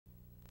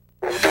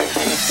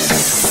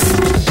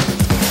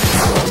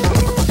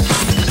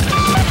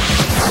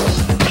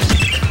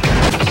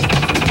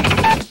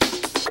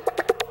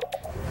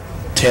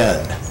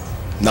Ten,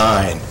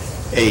 9,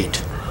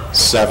 8,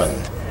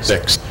 7,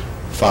 6,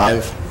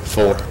 5,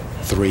 4,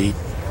 3,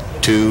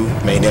 2,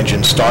 main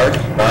engine start,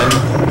 1,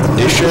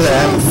 ignition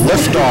and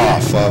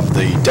liftoff of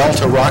the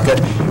Delta rocket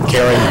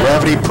carrying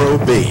Gravity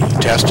Probe B,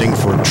 testing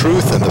for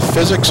truth in the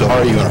physics of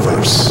our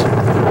universe.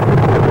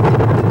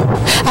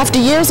 After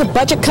years of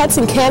budget cuts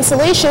and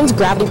cancellations,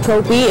 Gravity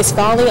Probe B is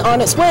finally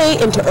on its way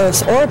into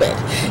Earth's orbit.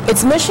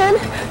 Its mission?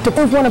 To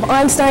prove one of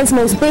Einstein's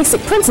most basic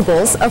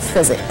principles of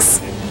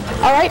physics.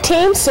 All right,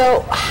 team,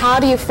 so how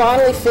do you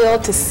finally feel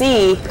to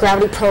see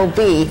Gravity Probe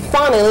B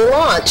finally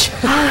launch?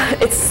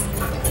 It's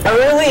a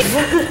relief.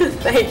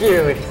 Thank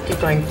you. Keep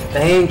going.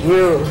 Thank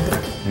you.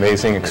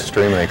 Amazing,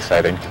 extremely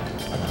exciting.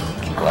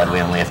 Glad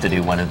we only have to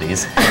do one of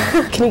these.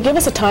 Can you give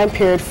us a time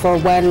period for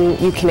when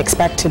you can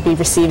expect to be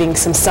receiving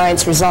some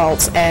science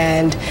results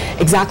and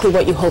exactly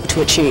what you hope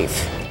to achieve?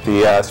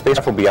 The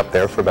spacecraft will be up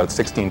there for about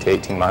 16 to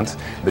 18 months.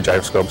 The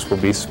gyroscopes will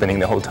be spinning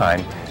the whole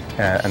time.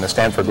 And the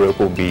Stanford group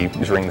will be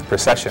measuring the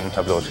precession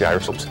of those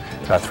gyroscopes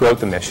throughout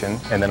the mission,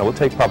 and then it will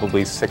take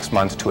probably 6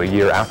 months to a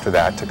year after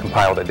that to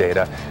compile the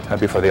data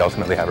before they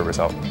ultimately have a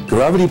result.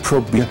 Gravity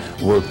Probe B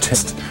will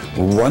test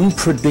one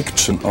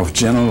prediction of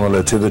general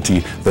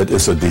relativity that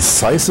is a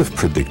decisive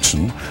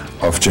prediction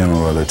of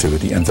general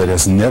relativity and that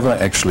has never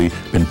actually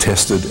been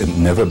tested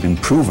and never been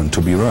proven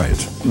to be right.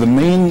 The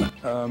main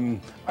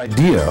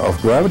idea of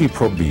Gravity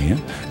Probe B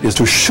is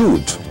to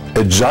shoot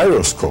a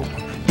gyroscope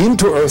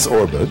into Earth's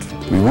orbit.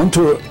 We want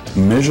to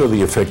measure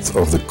the effects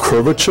of the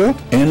curvature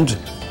and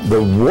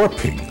the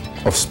warping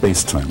of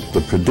space-time.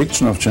 The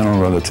prediction of general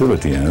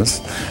relativity is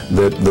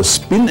that the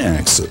spin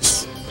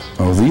axis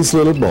of these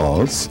little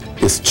balls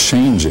is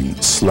changing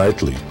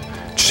slightly,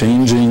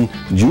 changing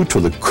due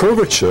to the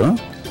curvature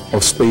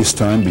of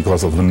space-time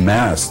because of the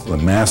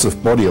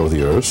massive body of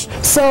the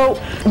Earth. So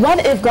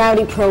what if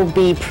Gravity Probe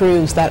B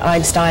proves that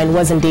Einstein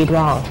was indeed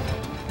wrong?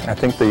 I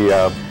think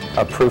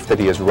a proof that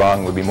he is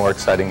wrong would be more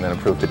exciting than a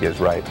proof that he is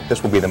right.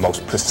 This will be the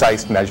most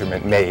precise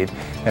measurement made,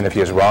 and if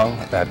he is wrong,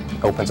 that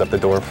opens up the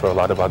door for a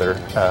lot of other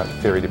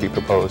theory to be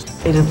proposed.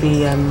 It'll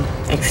be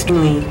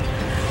extremely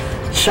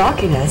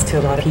shocking as to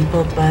a lot of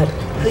people, but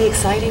really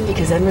exciting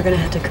because then we're going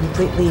to have to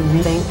completely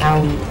rethink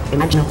how we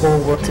imagine a whole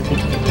world to be.